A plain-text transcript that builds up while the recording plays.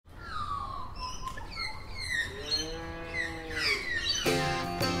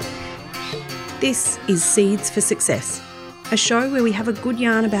This is Seeds for Success, a show where we have a good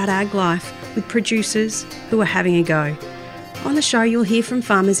yarn about ag life with producers who are having a go. On the show, you'll hear from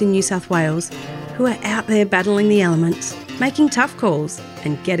farmers in New South Wales who are out there battling the elements, making tough calls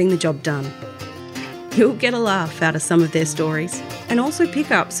and getting the job done. You'll get a laugh out of some of their stories and also pick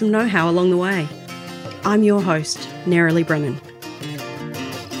up some know-how along the way. I'm your host, Nerily Brennan.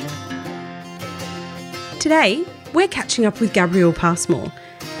 Today, we're catching up with Gabriel Passmore,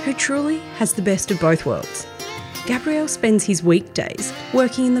 who truly has the best of both worlds. Gabriel spends his weekdays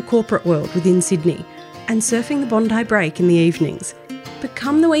working in the corporate world within Sydney and surfing the Bondi Break in the evenings. But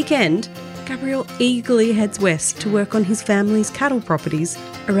come the weekend, Gabriel eagerly heads west to work on his family's cattle properties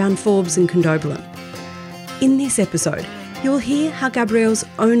around Forbes and Condobolin. In this episode, you'll hear how Gabriel's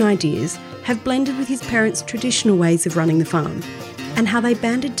own ideas have blended with his parents' traditional ways of running the farm, and how they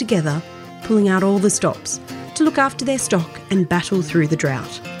banded together, pulling out all the stops to look after their stock and battle through the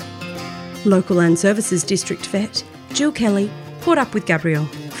drought. Local Land Services District Vet, Jill Kelly, caught up with Gabriel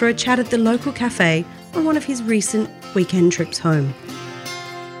for a chat at the local cafe on one of his recent weekend trips home.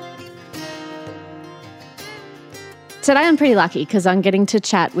 Today I'm pretty lucky because I'm getting to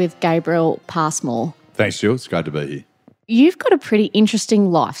chat with Gabriel Passmore. Thanks, Jill. It's great to be here. You've got a pretty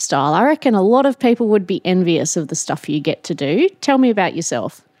interesting lifestyle. I reckon a lot of people would be envious of the stuff you get to do. Tell me about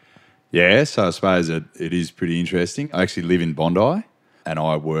yourself. Yeah, so I suppose it is pretty interesting. I actually live in Bondi and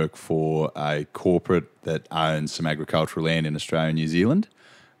I work for a corporate that owns some agricultural land in Australia and New Zealand,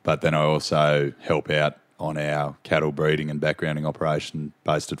 but then I also help out on our cattle breeding and backgrounding operation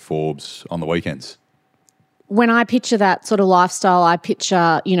based at Forbes on the weekends. When I picture that sort of lifestyle, I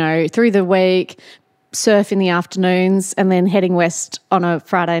picture, through the week, surf in the afternoons and then heading west on a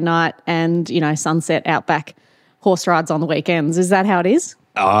Friday night and, sunset out back, horse rides on the weekends. Is that how it is?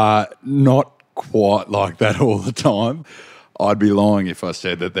 Not quite like that all the time. I'd be lying if I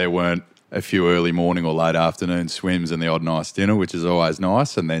said that there weren't a few early morning or late afternoon swims and the odd nice dinner, which is always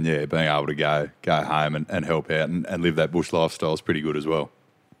nice. And then, being able to go home and help out and live that bush lifestyle is pretty good as well.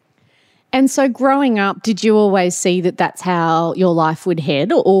 And so growing up, did you always see that that's how your life would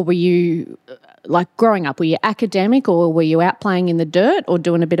head? Or were you, growing up, were you academic or were you out playing in the dirt or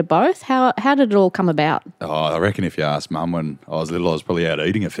doing a bit of both? How did it all come about? Oh, I reckon if you asked Mum when I was little, I was probably out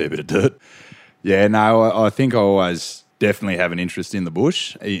eating a fair bit of dirt. Yeah, no, I think I always definitely have an interest in the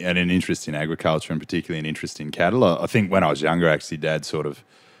bush and an interest in agriculture and particularly an interest in cattle. I think when I was younger, actually, Dad sort of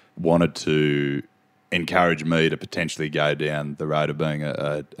wanted to encourage me to potentially go down the road of being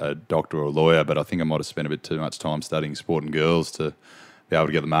a doctor or a lawyer, but I think I might have spent a bit too much time studying sport and girls to be able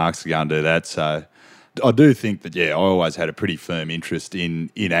to get the marks to go and do that. So I do think that, I always had a pretty firm interest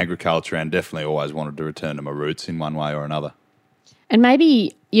in agriculture and definitely always wanted to return to my roots in one way or another. And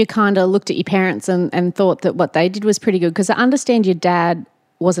maybe you kind of looked at your parents and thought that what they did was pretty good, because I understand your dad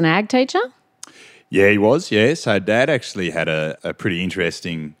was an ag teacher? Yeah, he was, yeah. So Dad actually had a pretty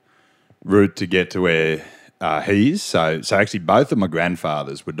interesting route to get to where he is. So actually both of my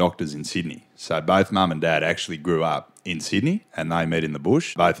grandfathers were doctors in Sydney. So both Mum and Dad actually grew up in Sydney and they met in the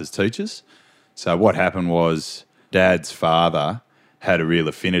bush, both as teachers. So what happened was Dad's father had a real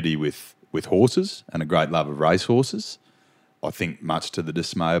affinity with horses and a great love of racehorses. I think much to the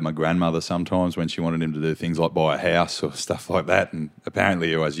dismay of my grandmother sometimes when she wanted him to do things like buy a house or stuff like that. And apparently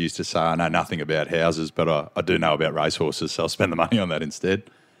he always used to say, I know nothing about houses, but I do know about racehorses, so I'll spend the money on that instead.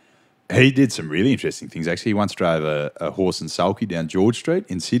 He did some really interesting things, actually. He once drove a horse and sulky down George Street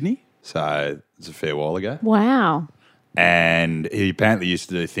in Sydney, so it's a fair while ago. Wow. And he apparently used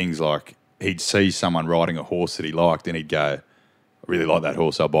to do things like he'd see someone riding a horse that he liked and he'd go, I really like that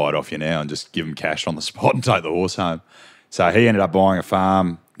horse, I'll buy it off you now, and just give him cash on the spot and take the horse home. So he ended up buying a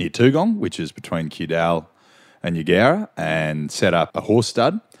farm near Tugong, which is between Kewdale and Eugowra, and set up a horse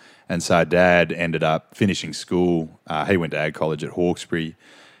stud. And so Dad ended up finishing school. He went to Ag College at Hawkesbury.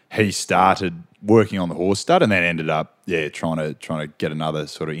 He started working on the horse stud and then ended up, trying to get another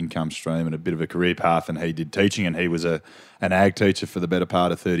sort of income stream and a bit of a career path. And he did teaching, and he was an ag teacher for the better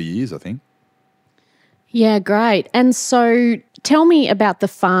part of 30 years, I think. Yeah, great. And so tell me about the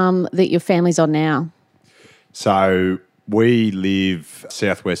farm that your family's on now. So we live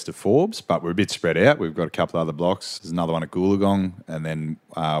southwest of Forbes, but we're a bit spread out. We've got a couple of other blocks. There's another one at Goolagong and then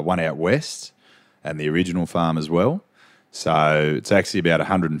one out west and the original farm as well. So it's actually about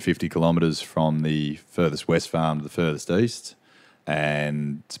 150 kilometres from the furthest west farm to the furthest east,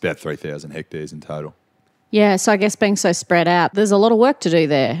 and it's about 3,000 hectares in total. Yeah, so I guess being so spread out, there's a lot of work to do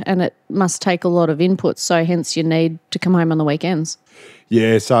there and it must take a lot of input, so hence you need to come home on the weekends.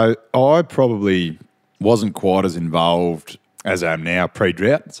 Yeah, so I probably wasn't quite as involved as I am now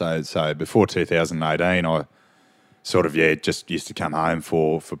pre-drought. So before 2018, I sort of, just used to come home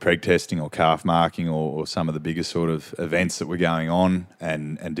for preg testing or calf marking or some of the bigger sort of events that were going on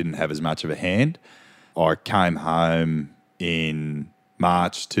and didn't have as much of a hand. I came home in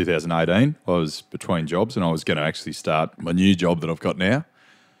March 2018. I was between jobs and I was going to actually start my new job that I've got now.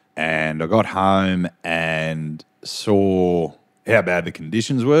 And I got home and saw how bad the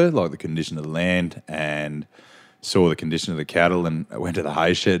conditions were, like the condition of the land, and saw the condition of the cattle. And I went to the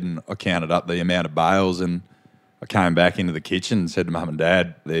hay shed and I counted up the amount of bales, and I came back into the kitchen and said to Mum and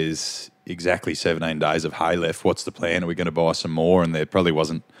Dad, there's exactly 17 days of hay left. What's the plan? Are we going to buy some more? And there probably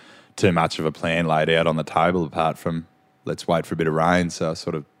wasn't too much of a plan laid out on the table apart from let's wait for a bit of rain. So I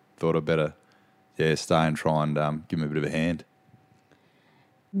sort of thought I'd better stay and try and give them a bit of a hand.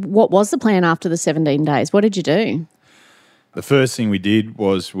 What was the plan after the 17 days? What did you do? The first thing we did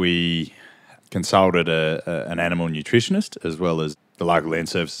was we consulted an animal nutritionist as well as the local land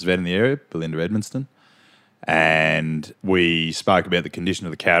services vet in the area, Belinda Edmonston, and we spoke about the condition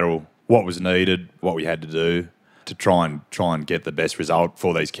of the cattle, what was needed, what we had to do to try and get the best result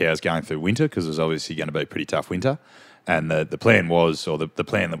for these cows going through winter, because it was obviously going to be a pretty tough winter. And the plan was, or the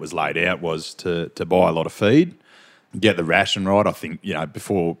plan that was laid out was to buy a lot of feed, get the ration right. I think,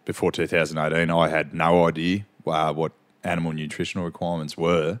 before 2018, I had no idea what animal nutritional requirements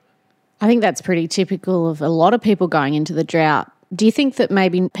were. I think that's pretty typical of a lot of people going into the drought. Do you think that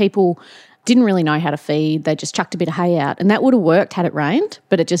maybe people didn't really know how to feed, they just chucked a bit of hay out, and that would have worked had it rained,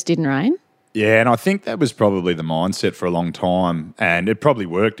 but it just didn't rain? Yeah, and I think that was probably the mindset for a long time, and it probably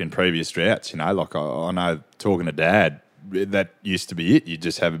worked in previous droughts, like I know talking to Dad, that used to be it. You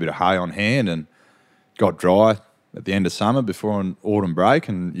just have a bit of hay on hand and got dry at the end of summer before an autumn break,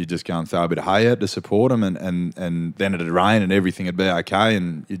 and you just go and throw a bit of hay out to support them, and then it'd rain and everything would be okay,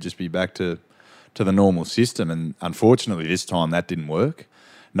 and you'd just be back to the normal system. And unfortunately this time that didn't work.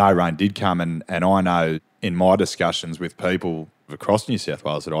 No rain did come, and I know in my discussions with people across New South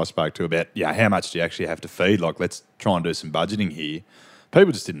Wales that I spoke to about, how much do you actually have to feed? Like, let's try and do some budgeting here.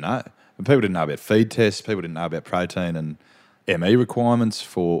 People just didn't know. And people didn't know about feed tests. People didn't know about protein and ME requirements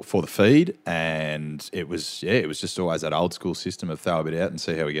for the feed. And it was just always that old school system of throw a bit out and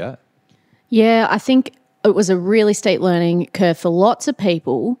see how we go. Yeah, I think it was a really steep learning curve for lots of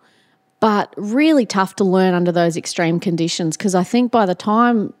people, but really tough to learn under those extreme conditions, because I think by the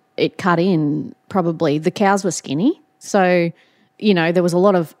time it cut in, probably the cows were skinny. So, there was a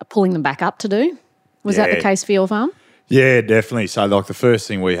lot of pulling them back up to do. Was that the case for your farm? Yeah, definitely. So, the first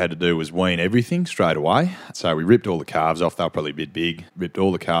thing we had to do was wean everything straight away. So we ripped all the calves off. They were probably a bit big. Ripped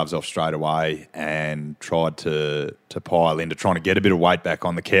all the calves off straight away and tried to pile into trying to get a bit of weight back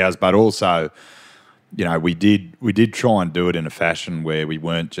on the cows. But also, we did try and do it in a fashion where we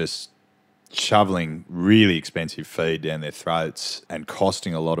weren't just shoveling really expensive feed down their throats and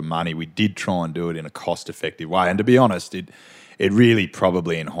costing a lot of money. We did try and do it in a cost-effective way. And to be honest, it really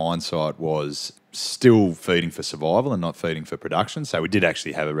probably in hindsight was still feeding for survival and not feeding for production. So we did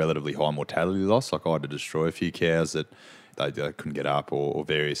actually have a relatively high mortality loss. Like, I had to destroy a few cows that they couldn't get up or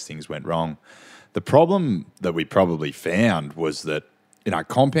various things went wrong. The problem that we probably found was that,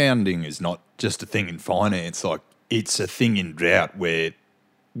 compounding is not just a thing in finance. Like, it's a thing in drought where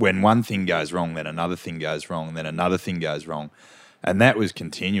when one thing goes wrong, then another thing goes wrong, and then another thing goes wrong. And that was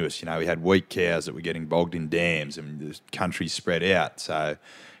continuous. We had weak cows that were getting bogged in dams, and the country spread out. So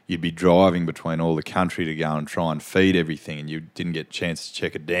you'd be driving between all the country to go and try and feed everything, and you didn't get a chance to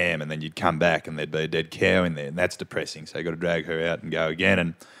check a dam, and then you'd come back and there'd be a dead cow in there, and that's depressing. So you got to drag her out and go again.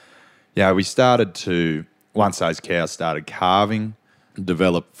 And we started to, once those cows started calving,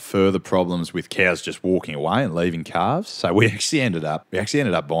 develop further problems with cows just walking away and leaving calves. So we actually ended up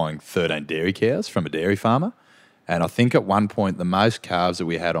buying 13 dairy cows from a dairy farmer. And I think at one point the most calves that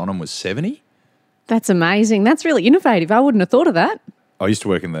we had on them was 70. That's amazing. That's really innovative. I wouldn't have thought of that. I used to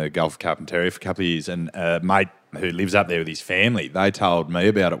work in the Gulf of Carpentaria for a couple of years, and a mate who lives up there with his family, they told me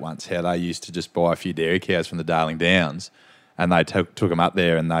about it once, how they used to just buy a few dairy cows from the Darling Downs, and they took them up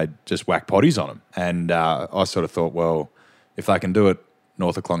there and they'd just whack potties on them. And I sort of thought, well, if they can do it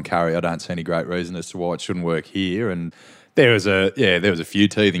north of Cloncurry, I don't see any great reason as to why it shouldn't work here. And there was a few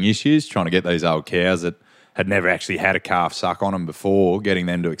teething issues trying to get these old cows that had never actually had a calf suck on them before, getting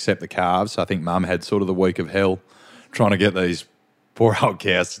them to accept the calves. I think Mum had sort of the week of hell trying to get these poor old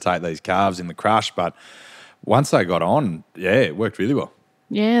cows to take these calves in the crush. But once they got on, it worked really well.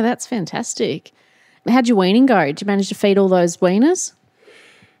 Yeah, that's fantastic. How'd your weaning go? Did you manage to feed all those weaners?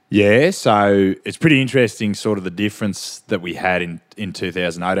 Yeah, so it's pretty interesting sort of the difference that we had in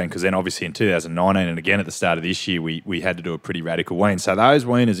 2018, because then obviously in 2019 and again at the start of this year, we had to do a pretty radical wean. So those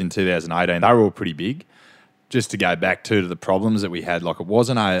weaners in 2018, they were all pretty big. Just to go back to the problems that we had, like, it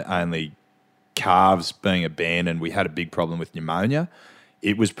wasn't only calves being abandoned, we had a big problem with pneumonia.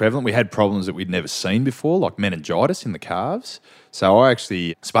 It was prevalent. We had problems that we'd never seen before, like meningitis in the calves. So I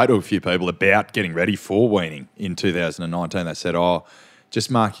actually spoke to a few people about getting ready for weaning in 2019. They said, just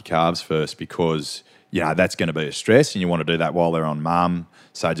mark your calves first because, that's going to be a stress and you want to do that while they're on mum.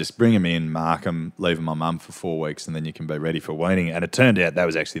 So just bring them in, mark them, leave them on mum for 4 weeks and then you can be ready for weaning. And it turned out that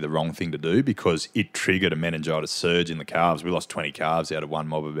was actually the wrong thing to do because it triggered a meningitis surge in the calves. We lost 20 calves out of one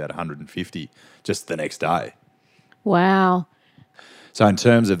mob of about 150 just the next day. Wow. So in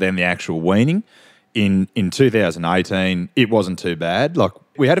terms of then the actual weaning, in 2018, it wasn't too bad. Like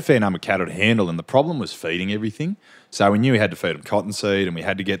we had a fair number of cattle to handle and the problem was feeding everything. So we knew we had to feed them cottonseed and we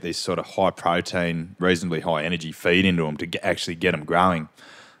had to get this sort of high protein, reasonably high energy feed into them to actually get them growing.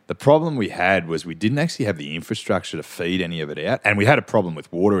 The problem we had was we didn't actually have the infrastructure to feed any of it out. And we had a problem with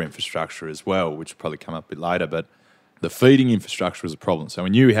water infrastructure as well, which will probably come up a bit later. But the feeding infrastructure was a problem. So we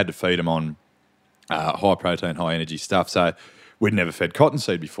knew we had to feed them on high protein, high energy stuff. So we'd never fed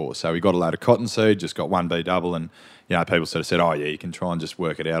cottonseed before. So we got a load of cottonseed, just got 1B double and, people sort of said, you can try and just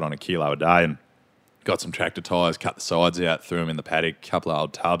work it out on a kilo a day. And got some tractor tyres, cut the sides out, threw them in the paddock, a couple of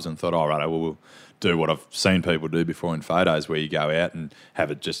old tubs and thought, we'll do what I've seen people do before in photos where you go out and have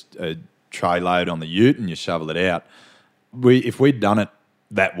it just a tray load on the ute and you shovel it out. If we'd done it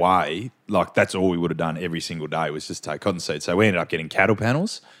that way, like that's all we would have done every single day was just take cottonseed. So we ended up getting cattle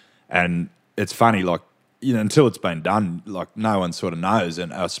panels and it's funny, like, until it's been done, like no one sort of knows.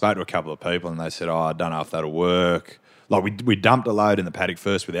 And I spoke to a couple of people and they said, I don't know if that'll work. Like we dumped a load in the paddock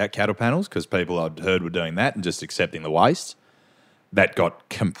first without cattle panels because people I'd heard were doing that and just accepting the waste. That got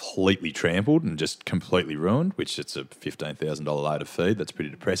completely trampled and just completely ruined, which it's a $15,000 load of feed. That's pretty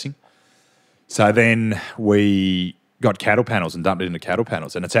depressing. So then we got cattle panels and dumped it into cattle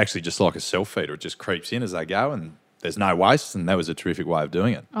panels and it's actually just like a self-feeder. It just creeps in as they go and there's no waste and that was a terrific way of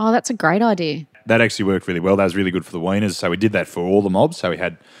doing it. Oh, that's a great idea. That actually worked really well. That was really good for the weaners. So we did that for all the mobs. So we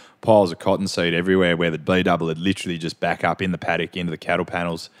had piles of cottonseed everywhere where the B double would literally just back up in the paddock into the cattle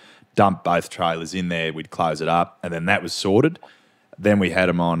panels, dump both trailers in there, we'd close it up, and then that was sorted. Then we had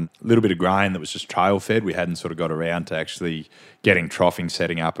them on a little bit of grain that was just trail fed. We hadn't sort of got around to actually getting troughing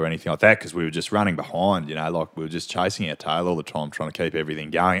setting up or anything like that because we were just running behind, like we were just chasing our tail all the time trying to keep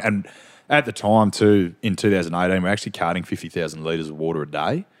everything going. And at the time too, in 2018, we were actually carting 50,000 litres of water a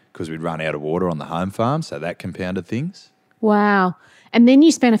day because we'd run out of water on the home farm, so that compounded things. Wow. And then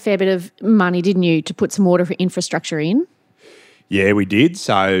you spent a fair bit of money, didn't you, to put some water for infrastructure in? Yeah, we did.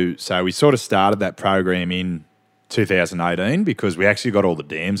 So we sort of started that program in 2018 because we actually got all the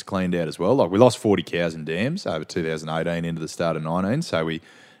dams cleaned out as well. Like we lost 40 cows in dams over 2018 into the start of 19, so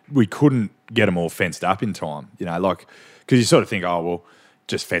we couldn't get them all fenced up in time, because you sort of think,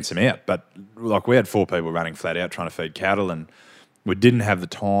 just fence them out. But like we had 4 people running flat out trying to feed cattle and we didn't have the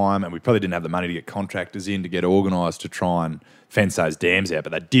time and we probably didn't have the money to get contractors in to get organised to try and fence those dams out,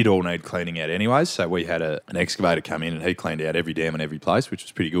 but they did all need cleaning out anyways. So we had an excavator come in and he cleaned out every dam in every place, which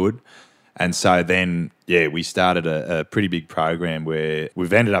was pretty good. And so then, we started a pretty big program where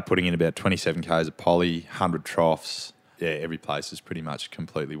we've ended up putting in about 27 k's of poly, 100 troughs. Yeah, every place is pretty much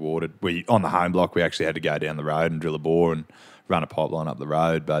completely watered. On the home block, we actually had to go down the road and drill a bore and run a pipeline up the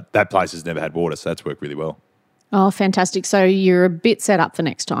road, but that place has never had water, so that's worked really well. Oh, fantastic. So you're a bit set up for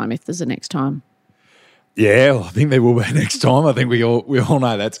next time, if there's a next time. Yeah, well, I think there will be next time. I think we all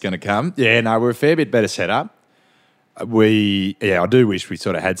know that's going to come. Yeah, no, we're a fair bit better set up. I do wish we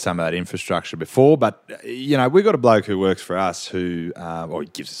sort of had some of that infrastructure before, but, we've got a bloke who works for us who, he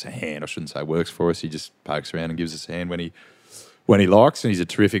gives us a hand. I shouldn't say works for us. He just pokes around and gives us a hand when he likes, and he's a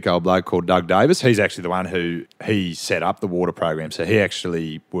terrific old bloke called Doug Davis. He's actually the one who set up the water program. So he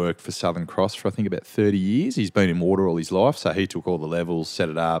actually worked for Southern Cross for I think about 30 years. He's been in water all his life. So he took all the levels, set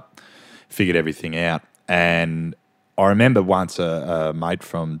it up, figured everything out. And I remember once a mate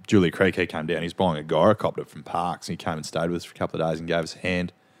from Julia Creek, he came down, he's buying a gyrocopter from Parks and he came and stayed with us for a couple of days and gave us a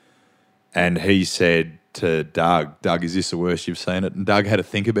hand. And he said to Doug, is this the worst you've seen it? And Doug had to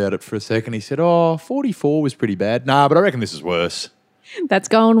think about it for a second. He said, 44 was pretty bad. Nah, but I reckon this is worse. That's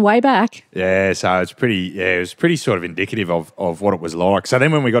going way back. Yeah, so it was pretty sort of indicative of what it was like. So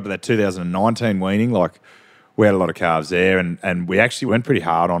then when we got to that 2019 weaning, like we had a lot of calves there and we actually went pretty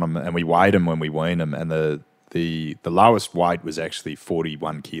hard on them and we weighed them when we weaned them and the lowest weight was actually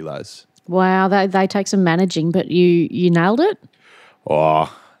 41 kilos. Wow, they take some managing, but you nailed it?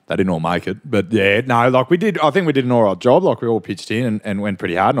 Oh, they didn't all make it. But yeah, no, like I think we did an all right job. Like we all pitched in and went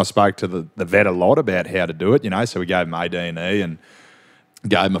pretty hard. And I spoke to the vet a lot about how to do it, so we gave him AD&E and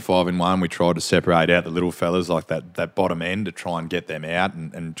gave them a 5-in-1. We tried to separate out the little fellas, like that bottom end, to try and get them out,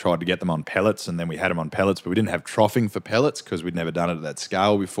 and tried to get them on pellets. And then we had them on pellets, but we didn't have troughing for pellets because we'd never done it at that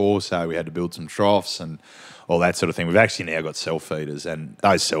scale before. So we had to build some troughs and all that sort of thing. We've actually now got self-feeders, and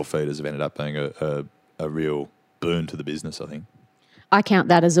those self-feeders have ended up being a real boon to the business, I think. I count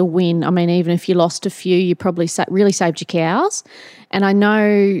that as a win. I mean, even if you lost a few, you probably really saved your cows. And I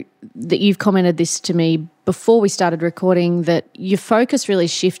know that you've commented this to me before we started recording, that your focus really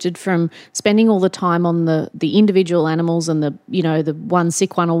shifted from spending all the time on the individual animals and the one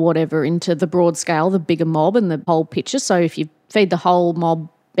sick one or whatever into the broad scale, the bigger mob and the whole picture. So if you feed the whole mob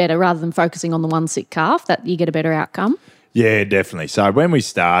better rather than focusing on the one sick calf, that you get a better outcome. Yeah, definitely. So when we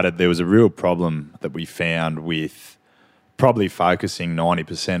started, there was a real problem that we found with probably focusing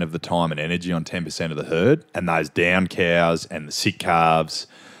 90% of the time and energy on 10% of the herd, and those down cows and the sick calves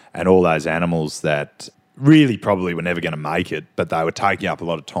and all those animals that really probably were never going to make it, but they were taking up a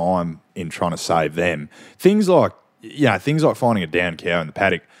lot of time in trying to save them. Things like finding a down cow in the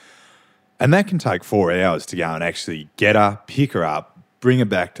paddock, and that can take 4 hours to go and actually get her, pick her up, bring her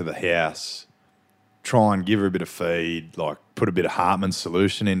back to the house, try and give her a bit of feed, like put a bit of Hartman's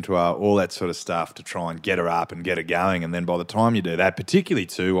solution into her, all that sort of stuff to try and get her up and get her going. And then by the time you do that, particularly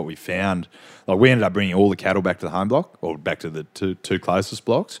too, what we found, like we ended up bringing all the cattle back to the home block or back to the two closest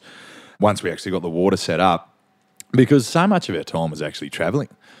blocks once we actually got the water set up, because so much of our time was actually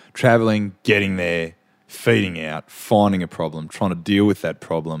travelling, getting there, feeding out, finding a problem, trying to deal with that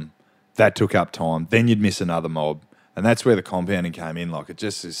problem. That took up time. Then you'd miss another mob. And that's where the compounding came in. Like, it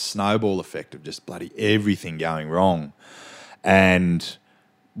just is snowball effect of just bloody everything going wrong. And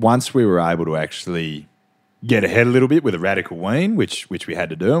once we were able to actually get ahead a little bit with a radical wean, which we had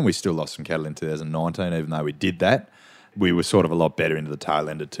to do, and we still lost some cattle in 2019, even though we did that, we were sort of a lot better into the tail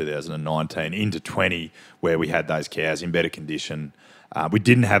end of 2019, into 20, where we had those cows in better condition. We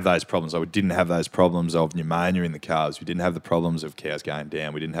didn't have those problems. We didn't have those problems of pneumonia in the calves. We didn't have the problems of cows going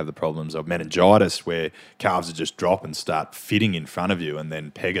down. We didn't have the problems of meningitis, where calves would just drop and start fitting in front of you and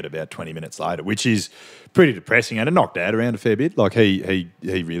then peg it about 20 minutes later, which is pretty depressing, and it knocked Dad around a fair bit. Like he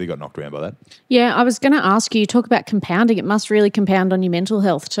really got knocked around by that. Yeah, I was going to ask you talk about compounding. It must really compound on your mental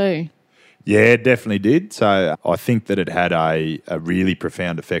health too. Yeah, it definitely did. So I think that it had a really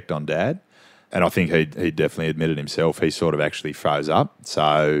profound effect on Dad. And I think he definitely admitted himself, he sort of actually froze up.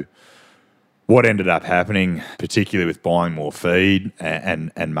 So what ended up happening, particularly with buying more feed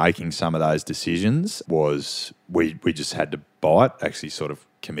and making some of those decisions, was we just had to buy it, actually sort of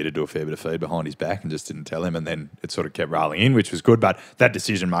committed to a fair bit of feed behind his back and just didn't tell him, and then it sort of kept rolling in, which was good. But that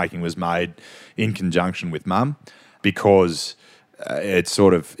decision-making was made in conjunction with Mum, because it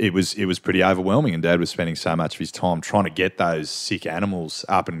was pretty overwhelming, and Dad was spending so much of his time trying to get those sick animals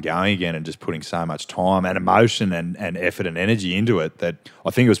up and going again, and just putting so much time and emotion and effort and energy into it that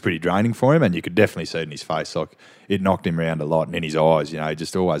I think it was pretty draining for him. And you could definitely see it in his face, like it knocked him around a lot, and in his eyes, he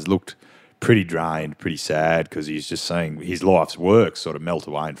just always looked pretty drained, pretty sad, because he's just seeing his life's work sort of melt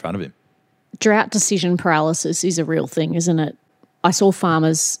away in front of him. Drought decision paralysis is a real thing, isn't it? I saw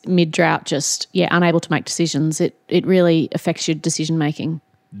farmers mid-drought just, unable to make decisions. It really affects your decision-making.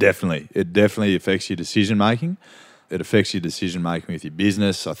 Definitely. It definitely affects your decision-making. It affects your decision-making with your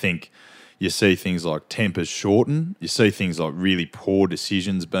business. I think you see things like tempers shorten. You see things like really poor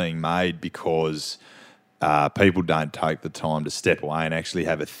decisions being made because people don't take the time to step away and actually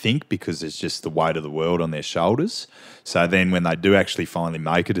have a think, because it's just the weight of the world on their shoulders. So then when they do actually finally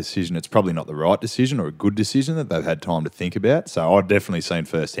make a decision, it's probably not the right decision or a good decision that they've had time to think about. So I've definitely seen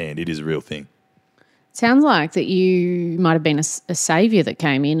firsthand it is a real thing. Sounds like that you might have been a saviour that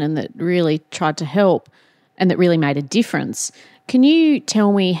came in and that really tried to help and that really made a difference. Can you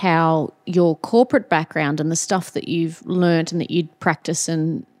tell me how your corporate background and the stuff that you've learnt and that you'd practice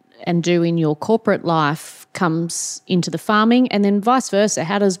and do in your corporate life comes into the farming, and then vice versa?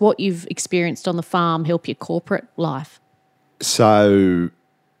 How does what you've experienced on the farm help your corporate life? So,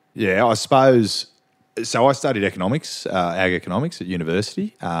 I suppose, I studied economics, ag economics at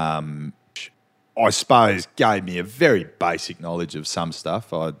university. I suppose gave me a very basic knowledge of some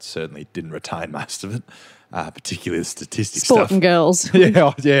stuff. I certainly didn't retain most of it. Particularly the statistics Sport stuff. and girls. I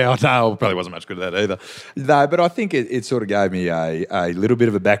know. I probably wasn't much good at that either. No, but I think it sort of gave me a little bit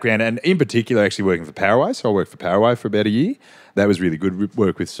of a background, and in particular actually working for Paraway. So I worked for Paraway for about a year. That was really good.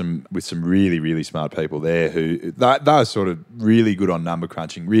 Work with some really, really smart people there who they were sort of really good on number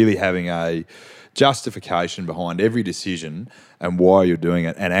crunching, really having a justification behind every decision and why you're doing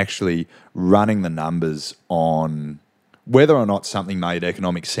it, and actually running the numbers on whether or not something made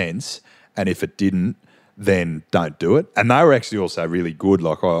economic sense, and if it didn't, then don't do it. And they were actually also really good.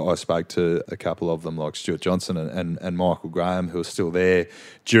 Like I spoke to a couple of them, like Stuart Johnson and Michael Graham, who are still there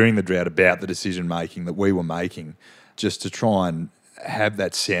during the drought, about the decision making that we were making, just to try and have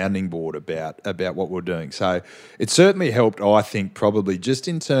that sounding board about what we're doing. So it certainly helped, I think, probably just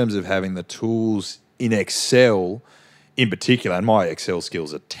in terms of having the tools in Excel in particular, and my Excel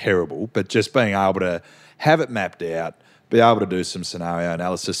skills are terrible, but just being able to have it mapped out, be able to do some scenario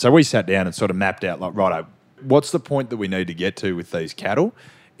analysis. So we sat down and sort of mapped out, like, righto, what's the point that we need to get to with these cattle?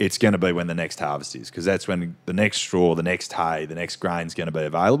 It's going to be when the next harvest is, because that's when the next straw, the next hay, the next grain is going to be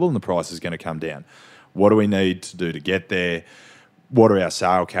available and the price is going to come down. What do we need to do to get there? What are our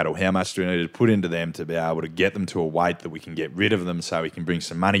sale cattle? How much do we need to put into them to be able to get them to a weight that we can get rid of them so we can bring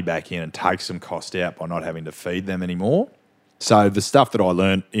some money back in and take some cost out by not having to feed them anymore? So the stuff that I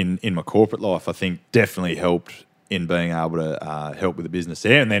learned in my corporate life, I think, definitely helped in being able to help with the business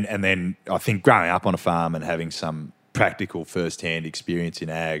there. And then I think growing up on a farm and having some practical first-hand experience in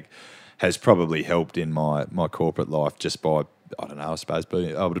ag has probably helped in my corporate life, just by, I don't know, I suppose being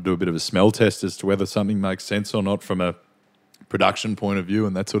able to do a bit of a smell test as to whether something makes sense or not from a production point of view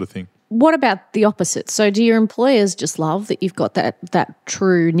and that sort of thing. What about the opposite? So do your employers just love that you've got that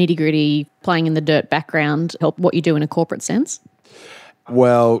true nitty-gritty playing in the dirt background, help what you do in a corporate sense?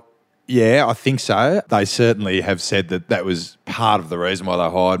 Well, yeah, I think so. They certainly have said that was part of the reason why they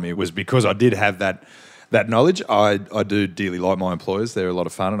hired me, was because I did have that knowledge. I do dearly like my employers. They're a lot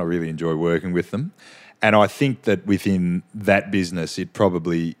of fun and I really enjoy working with them. And I think that within that business, it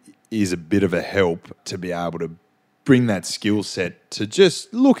probably is a bit of a help to be able to bring that skill set to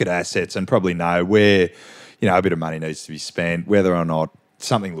just look at assets and probably know where, a bit of money needs to be spent, whether or not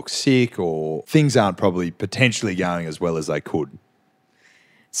something looks sick or things aren't probably potentially going as well as they could.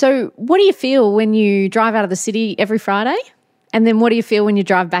 So what do you feel when you drive out of the city every Friday? And then what do you feel when you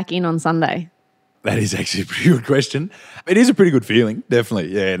drive back in on Sunday? That is actually a pretty good question. It is a pretty good feeling,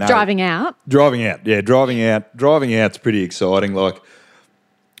 definitely. Yeah, no. Driving out? Driving out's pretty exciting. Like,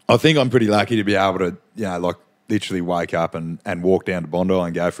 I think I'm pretty lucky to be able to, literally wake up and walk down to Bondi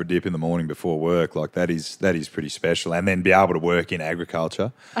and go for a dip in the morning before work. Like, that is pretty special. And then be able to work in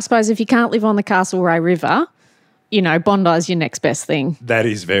agriculture. I suppose if you can't live on the Castlereagh River, Bondi's your next best thing. That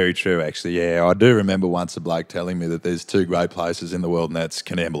is very true, actually, yeah. I do remember once a bloke telling me that there's two great places in the world, and that's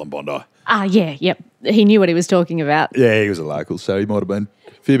Coonamble and Bondi. Yeah, yep. He knew what he was talking about. Yeah, he was a local, so he might have been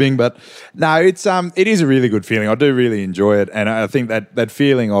fibbing. But no, it is a really good feeling. I do really enjoy it. And I think that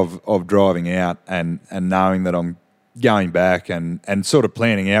feeling of driving out and knowing that I'm going back and sort of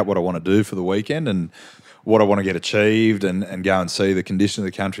planning out what I want to do for the weekend and what I want to get achieved and go and see the condition of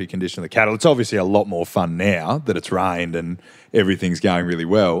the country, condition of the cattle. It's obviously a lot more fun now that it's rained and everything's going really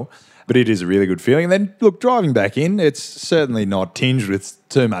well, but it is a really good feeling. And then, look, driving back in, it's certainly not tinged with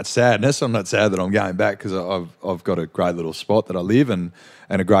too much sadness. I'm not sad that I'm going back because I've got a great little spot that I live and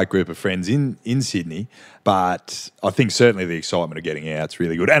a great group of friends in Sydney. But I think certainly the excitement of getting out is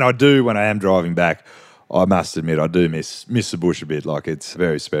really good. And I do, when I am driving back, I must admit, I do miss the bush a bit. Like, it's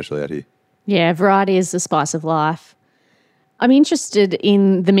very special out here. Yeah, variety is the spice of life. I'm interested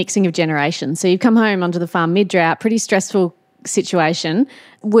in the mixing of generations. So you've come home onto the farm mid-drought, pretty stressful situation.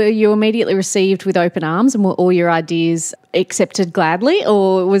 Were you immediately received with open arms and were all your ideas accepted gladly,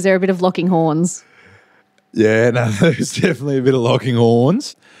 or was there a bit of locking horns? Yeah, no, there's definitely a bit of locking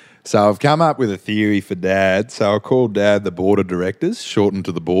horns. So I've come up with a theory for Dad. So I called Dad the board of directors, shortened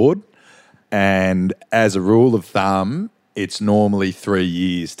to the board. And as a rule of thumb, it's normally 3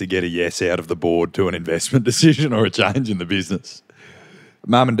 years to get a yes out of the board to an investment decision or a change in the business.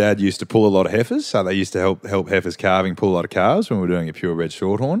 Mum and Dad used to pull a lot of heifers, so they used to help heifers calving pull a lot of calves when we were doing a purebred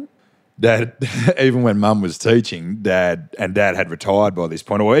shorthorn. Dad, even when Mum was teaching, Dad had retired by this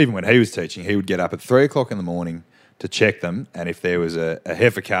point, or even when he was teaching, he would get up at 3 o'clock in the morning to check them, and if there was a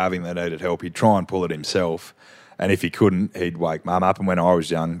heifer calving that needed help, he'd try and pull it himself. And if he couldn't, he'd wake Mum up. And when I was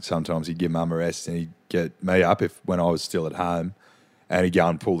young, sometimes he'd give Mum a rest and he'd get me up when I was still at home, and he'd go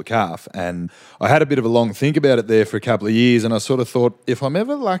and pull the calf. And I had a bit of a long think about it there for a couple of years, and I sort of thought, if I'm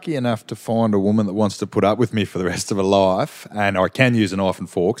ever lucky enough to find a woman that wants to put up with me for the rest of her life, and I can use a knife and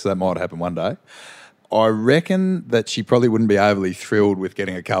fork, so that might happen one day, I reckon that she probably wouldn't be overly thrilled with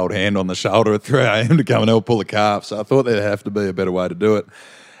getting a cold hand on the shoulder at 3 a.m. to come and help pull the calf. So I thought there'd have to be a better way to do it.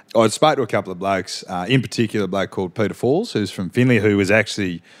 I spoke to a couple of blokes, in particular a bloke called Peter Falls, who's from Finley, who was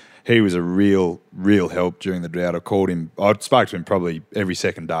actually, he was a real help during the drought. I spoke to him probably every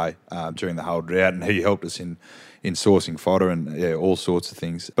second day during the whole drought, and he helped us in sourcing fodder and all sorts of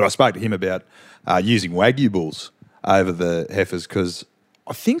things. But I spoke to him about using Wagyu bulls over the heifers, because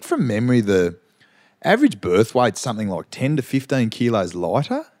I think from memory the average birth weight's something like 10 to 15 kilos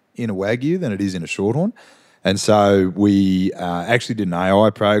lighter in a Wagyu than it is in a Shorthorn. And so we actually did an AI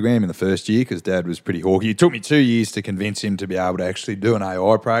program in the first year because Dad was pretty hawky. It took me 2 years to convince him to be able to actually do an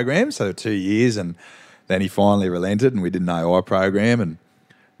AI program. So 2 years, and then he finally relented and we did an AI program. And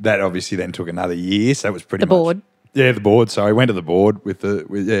that obviously then took another year. So it was pretty The board. Yeah, the board. So I went to the board with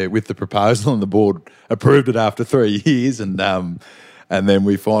the proposal, and the board approved it after 3 years. And then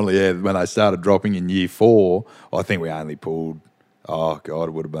we finally, when I started dropping in year 4, I think we only pulled, it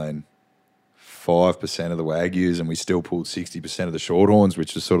would have been 5% of the Wagyus, and we still pulled 60% of the Shorthorns,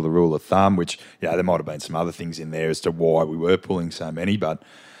 which is sort of the rule of thumb, which, there might have been some other things in there as to why we were pulling so many, but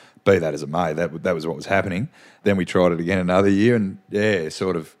be that as it may, that was what was happening. Then we tried it again another year, and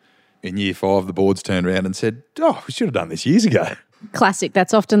sort of in year 5, the boards turned around and said, we should have done this years ago. Classic.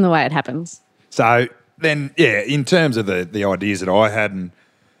 That's often the way it happens. So then, in terms of the ideas that I had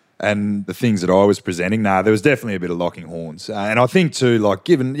and the things that I was presenting, there was definitely a bit of locking horns. And I think too, like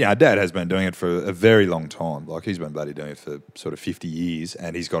given, Dad has been doing it for a very long time. Like he's been bloody doing it for sort of 50 years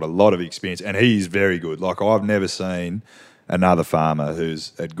and he's got a lot of experience and he's very good. Like I've never seen another farmer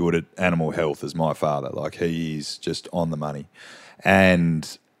who's as good at animal health as my father. Like he is just on the money.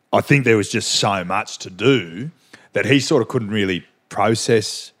 And I think there was just so much to do that he sort of couldn't really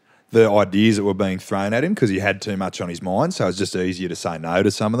process the ideas that were being thrown at him because he had too much on his mind. So it was just easier to say no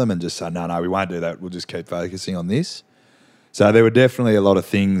to some of them and just say, no, we won't do that. We'll just keep focusing on this. So there were definitely a lot of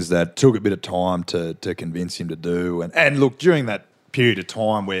things that took a bit of time to convince him to do. And look, during that period of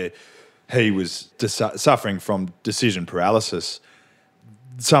time where he was suffering from decision paralysis,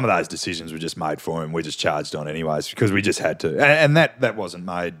 some of those decisions were just made for him. We just charged on anyways because we just had to. And that wasn't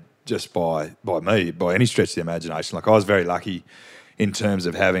made just by me, by any stretch of the imagination. Like I was very lucky in terms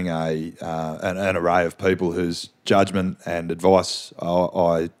of having an array of people whose judgment and advice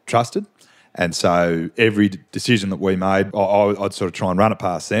I trusted. And so every decision that we made, I'd sort of try and run it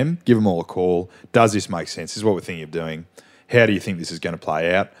past them, give them all a call. Does this make sense? This is what we're thinking of doing. How do you think this is going to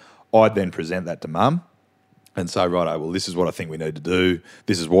play out? I'd then present that to Mum and say, righto, well, this is what I think we need to do.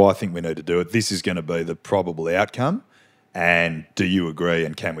 This is why I think we need to do it. This is going to be the probable outcome. And do you agree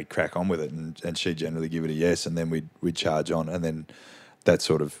and can we crack on with it? And she'd generally give it a yes and then we'd charge on. And then that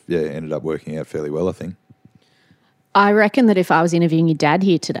sort of, ended up working out fairly well, I think. I reckon that if I was interviewing your dad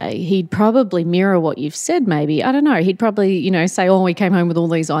here today, he'd probably mirror what you've said maybe. I don't know. He'd probably, say, we came home with all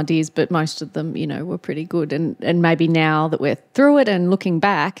these ideas, but most of them, were pretty good. And maybe now that we're through it and looking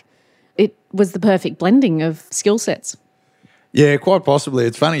back, it was the perfect blending of skill sets. Yeah, quite possibly.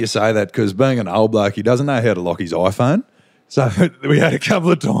 It's funny you say that because being an old bloke, he doesn't know how to lock his iPhone. So we had a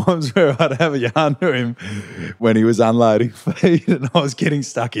couple of times where I'd have a yarn to him when he was unloading feed and I was getting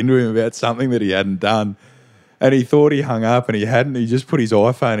stuck into him about something that he hadn't done. And he thought he hung up and he hadn't. He just put his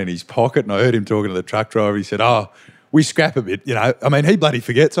iPhone in his pocket and I heard him talking to the truck driver. He said, we scrap a bit, I mean, he bloody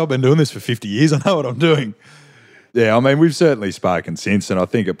forgets. I've been doing this for 50 years. I know what I'm doing. Yeah, I mean, we've certainly spoken since and I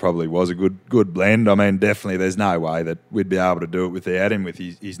think it probably was a good blend. I mean, definitely there's no way that we'd be able to do it without him with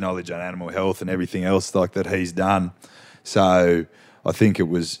his knowledge on animal health and everything else like that he's done. So I think it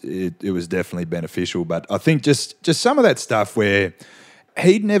was definitely beneficial. But I think just some of that stuff where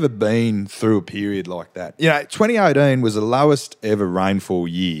he'd never been through a period like that. 2018 was the lowest ever rainfall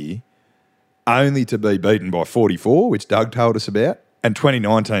year only to be beaten by 44, which Doug told us about, and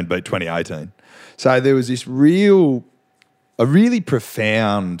 2019 beat 2018. So there was this a really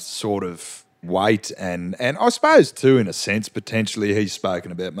profound sort of weight and I suppose too, in a sense, potentially he's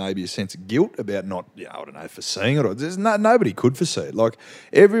spoken about maybe a sense of guilt about not, foreseeing it. There's nobody could foresee it. Like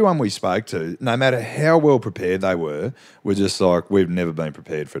everyone we spoke to, no matter how well prepared they were just like, we've never been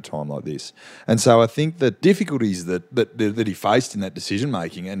prepared for a time like this. And so I think the difficulties that he faced in that decision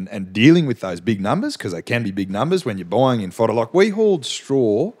making and dealing with those big numbers, because they can be big numbers when you're buying in fodder. Like we hauled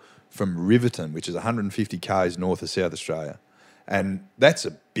straw from Riverton, which is 150 k's north of South Australia. And that's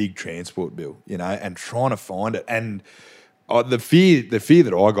a big transport bill, and trying to find it. And the fear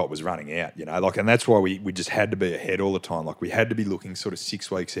that I got was running out, and that's why we just had to be ahead all the time. Like we had to be looking sort of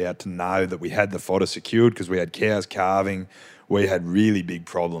 6 weeks out to know that we had the fodder secured because we had cows calving. We had really big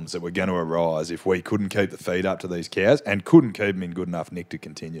problems that were going to arise if we couldn't keep the feed up to these cows and couldn't keep them in good enough nick to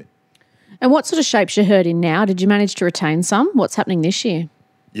continue. And what sort of shapes you herd in now? Did you manage to retain some? What's happening this year?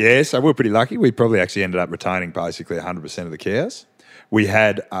 Yeah, so we're pretty lucky. We probably actually ended up retaining basically 100% of the cows. We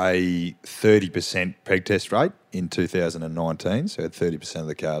had a 30% preg test rate in 2019, so we had 30% of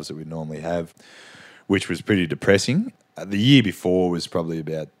the calves that we normally have, which was pretty depressing. The year before was probably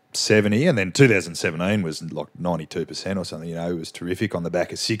about 70, and then 2017 was like 92% or something. It was terrific on the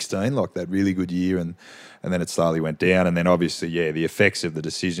back of 16, like that really good year, and then it slowly went down. And then obviously, the effects of the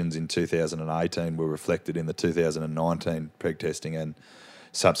decisions in 2018 were reflected in the 2019 preg testing and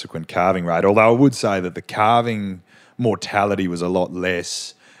subsequent calving rate. Although I would say that the calving mortality was a lot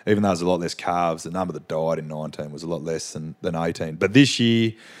less, even though there was a lot less calves, the number that died in 19 was a lot less than 18. But this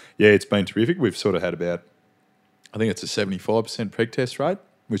year, yeah, it's been terrific. We've sort of had about, I think it's a 75% preg test rate,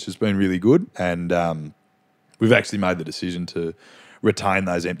 which has been really good. And we've actually made the decision to retain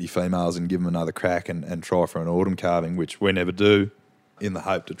those empty females and give them another crack and try for an autumn calving, which we never do, in the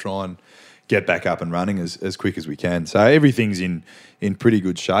hope to try and get back up and running as quick as we can. So everything's in pretty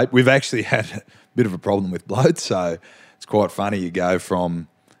good shape. We've actually had a bit of a problem with bloat, so it's quite funny. You go from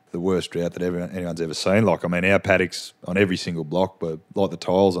the worst drought that anyone's ever seen. Like, I mean, our paddocks on every single block were like the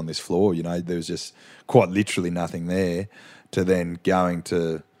tiles on this floor. You know, there was just quite literally nothing there, to then going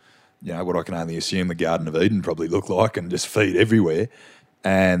to, you know, what I can only assume the Garden of Eden probably looked like, and just feed everywhere,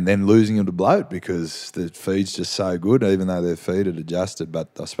 and then losing them to bloat because the feed's just so good, even though their feed had adjusted. But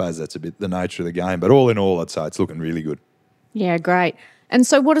I suppose that's a bit the nature of the game. But all in all, I'd say it's looking really good. Yeah, great. And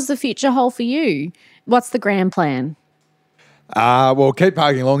so what does the future hold for you? What's the grand plan? Well, keep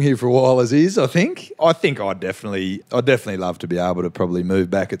parking along here for a while as is, I think. I'd definitely love to be able to probably move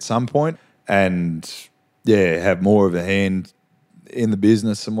back at some point and, yeah, have more of a hand in the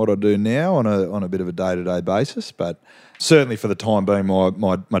business than what I do now on a bit of a day-to-day basis. But certainly for the time being,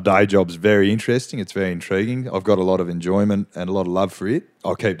 my day job's very interesting. It's very intriguing. I've got a lot of enjoyment and a lot of love for it.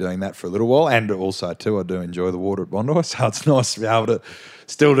 I'll keep doing that for a little while. And also, too, I do enjoy the water at Bondi, so it's nice to be able to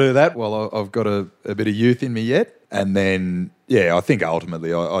still do that while I've got a bit of youth in me yet. And then, yeah, I think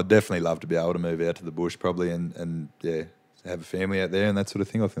ultimately I'd definitely love to be able to move out to the bush probably and yeah, have a family out there and that sort of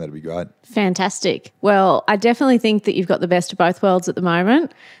thing. I think that'd be great. Fantastic. Well, I definitely think that you've got the best of both worlds at the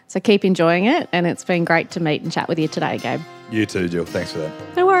moment. So keep enjoying it. And it's been great to meet and chat with you today, Gabe. You too, Jill. Thanks for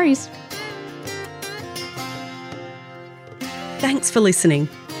that. No worries. Thanks for listening.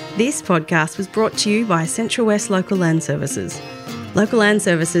 This podcast was brought to you by Central West Local Land Services. Local Land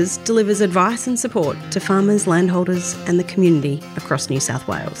Services delivers advice and support to farmers, landholders and the community across New South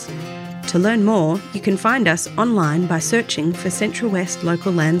Wales. To learn more, you can find us online by searching for Central West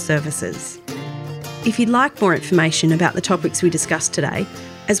Local Land Services. If you'd like more information about the topics we discussed today,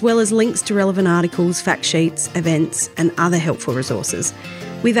 as well as links to relevant articles, fact sheets, events and other helpful resources,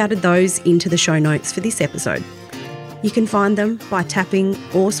 we've added those into the show notes for this episode. You can find them by tapping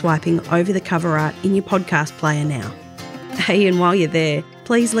or swiping over the cover art in your podcast player now. Hey, and while you're there,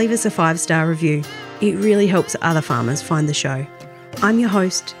 please leave us a 5-star review. It really helps other farmers find the show. I'm your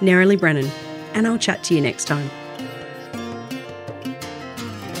host, Nerily Brennan, and I'll chat to you next time.